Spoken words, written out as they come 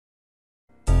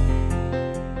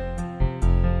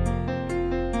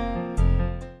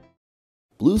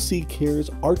Blue Sea Care's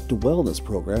Art to Wellness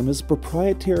program is a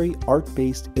proprietary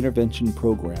art-based intervention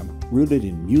program rooted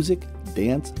in music,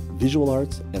 dance, visual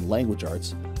arts, and language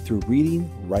arts through reading,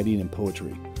 writing, and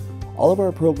poetry. All of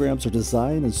our programs are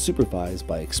designed and supervised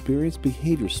by experienced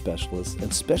behavior specialists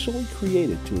and specially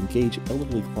created to engage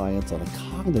elderly clients on a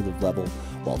cognitive level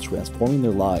while transforming their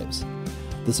lives.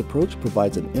 This approach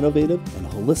provides an innovative and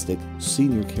holistic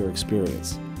senior care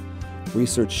experience.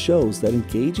 Research shows that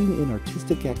engaging in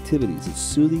artistic activities is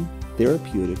soothing,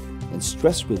 therapeutic, and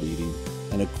stress-relieving,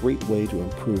 and a great way to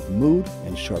improve mood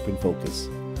and sharpen focus.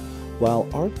 While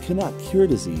art cannot cure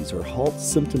disease or halt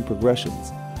symptom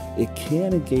progressions, it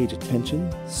can engage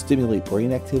attention, stimulate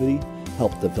brain activity,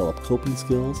 help develop coping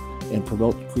skills, and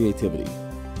promote creativity.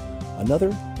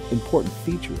 Another important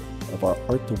feature of our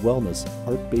Art to Wellness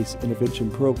art-based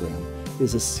intervention program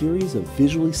is a series of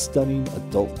visually stunning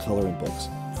adult coloring books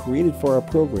created for our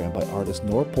program by artist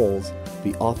Nora Poles,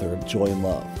 the author of Joy and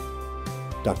Love.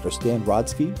 Dr. Stan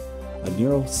Rodsky, a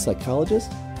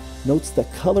neuropsychologist, notes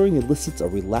that coloring elicits a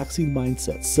relaxing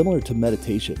mindset similar to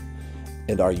meditation,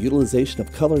 and our utilization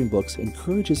of coloring books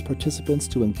encourages participants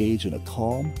to engage in a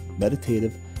calm,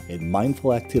 meditative, and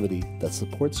mindful activity that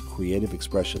supports creative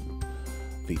expression.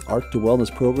 The Art to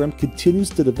Wellness program continues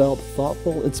to develop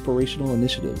thoughtful, inspirational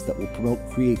initiatives that will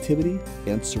promote creativity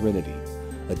and serenity.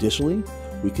 Additionally,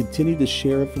 we continue to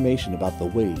share information about the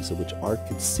ways in which art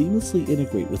can seamlessly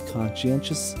integrate with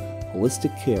conscientious,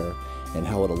 holistic care and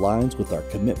how it aligns with our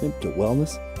commitment to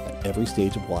wellness at every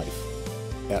stage of life.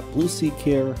 At Blue Sea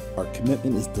Care, our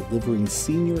commitment is delivering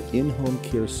senior in-home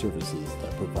care services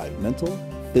that provide mental,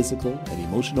 physical, and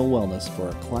emotional wellness for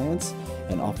our clients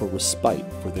and offer respite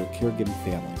for their caregiving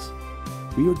families.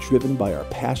 We are driven by our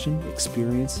passion,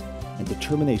 experience, and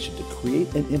determination to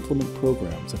create and implement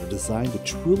programs that are designed to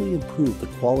truly improve the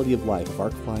quality of life of our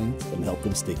clients and help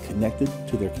them stay connected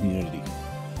to their community.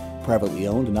 Privately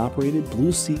owned and operated,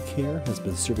 Blue Sea Care has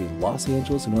been serving Los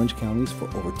Angeles and Orange counties for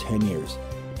over 10 years.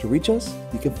 To reach us,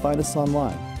 you can find us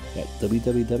online at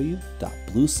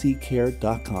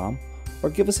www.blueseacare.com or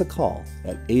give us a call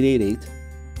at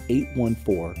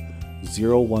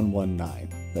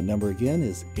 888-814-0119. The number again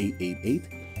is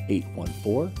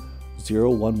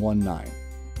 888-814-0119.